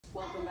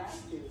Welcome back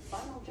to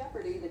Final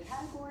Jeopardy, the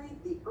category,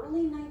 the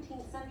early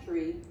 19th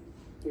century.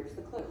 Here's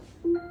the clue.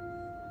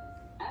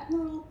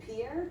 Admiral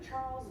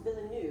Pierre-Charles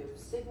Villeneuve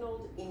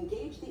signaled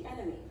engage the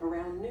enemy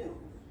around noon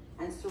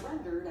and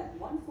surrendered at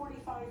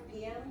 1:45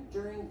 p.m.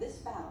 during this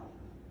battle.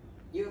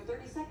 You have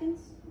 30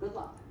 seconds. Good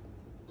luck.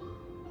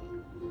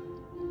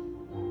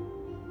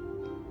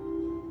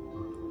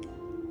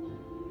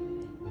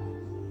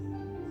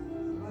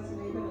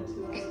 Wasn't even a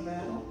 2-hour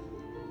battle.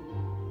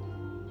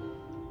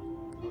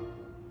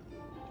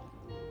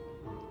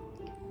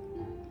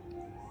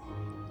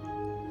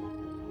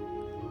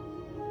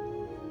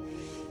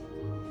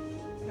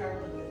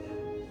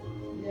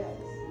 Yes.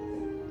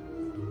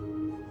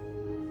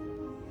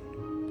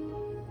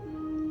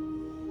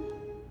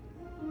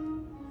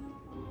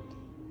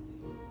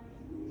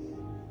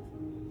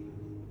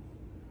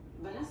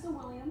 Vanessa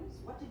Williams,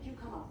 what did you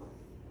come up with?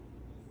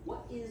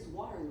 What is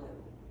Waterloo?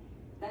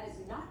 That is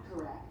not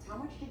correct. How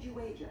much did you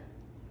wager?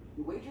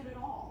 You wagered it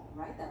all,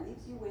 right? That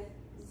leaves you with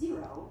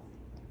 0.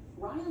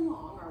 Ryan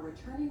Long, our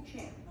returning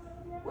champ.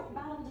 What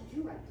battle did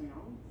you write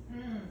down?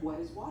 What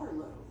is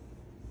Waterloo?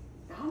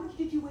 Now, how much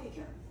did you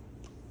wager?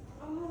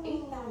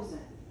 8,000.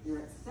 You're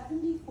at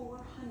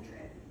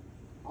 7,400.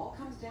 All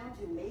comes down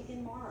to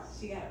Megan Mara.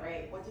 She got it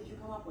right. What did you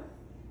come up with?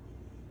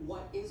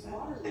 What is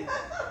Waterloo?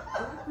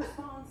 Correct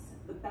response,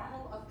 the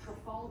Battle of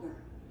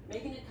Trafalgar.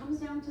 Megan, it comes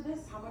down to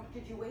this. How much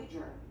did you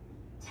wager?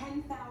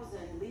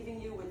 10,000,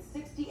 leaving you with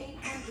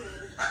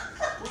 6,800.